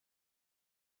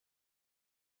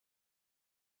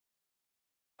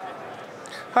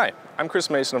Hi, I'm Chris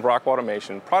Mason of Rockwell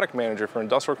Automation, Product Manager for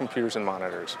Industrial Computers and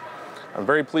Monitors. I'm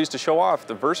very pleased to show off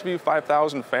the VersaView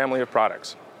 5000 family of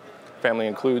products. The family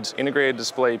includes integrated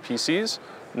display PCs,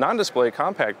 non-display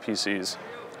compact PCs,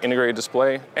 integrated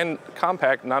display, and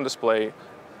compact non-display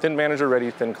thin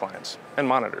manager-ready thin clients and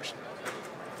monitors.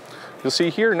 You'll see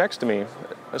here next to me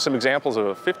some examples of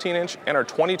a 15-inch and our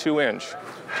 22-inch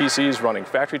PCs running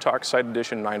FactoryTalk Site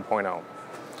Edition 9.0.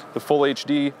 The Full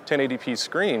HD 1080p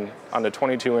screen on the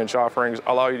 22-inch offerings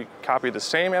allow you to copy the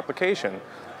same application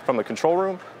from the control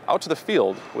room out to the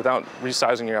field without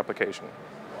resizing your application.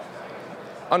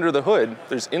 Under the hood,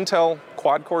 there's Intel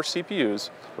quad-core CPUs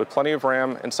with plenty of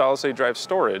RAM and solid-state drive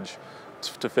storage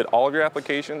to fit all of your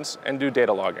applications and do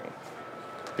data logging.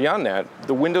 Beyond that,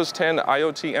 the Windows 10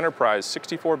 IoT Enterprise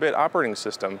 64-bit operating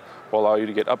system will allow you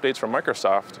to get updates from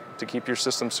Microsoft to keep your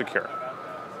system secure.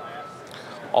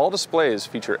 All displays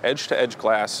feature edge-to-edge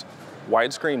glass,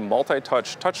 widescreen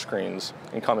multi-touch touchscreens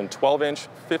and come in 12-inch,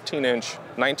 15-inch,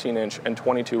 19-inch, and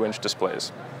 22-inch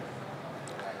displays.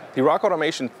 The Rockwell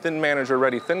Automation Thin Manager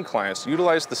Ready Thin clients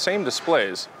utilize the same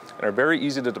displays and are very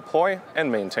easy to deploy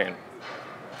and maintain.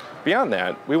 Beyond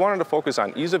that, we wanted to focus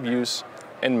on ease of use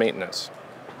and maintenance.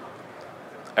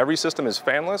 Every system is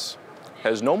fanless,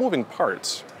 has no moving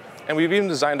parts, and we've even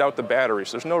designed out the batteries,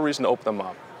 so there's no reason to open them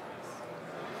up.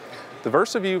 The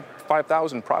VersaView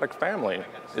 5000 product family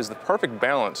is the perfect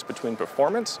balance between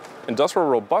performance, industrial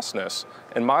robustness,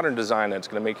 and modern design that's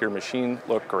going to make your machine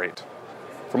look great.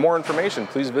 For more information,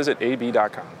 please visit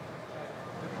ab.com.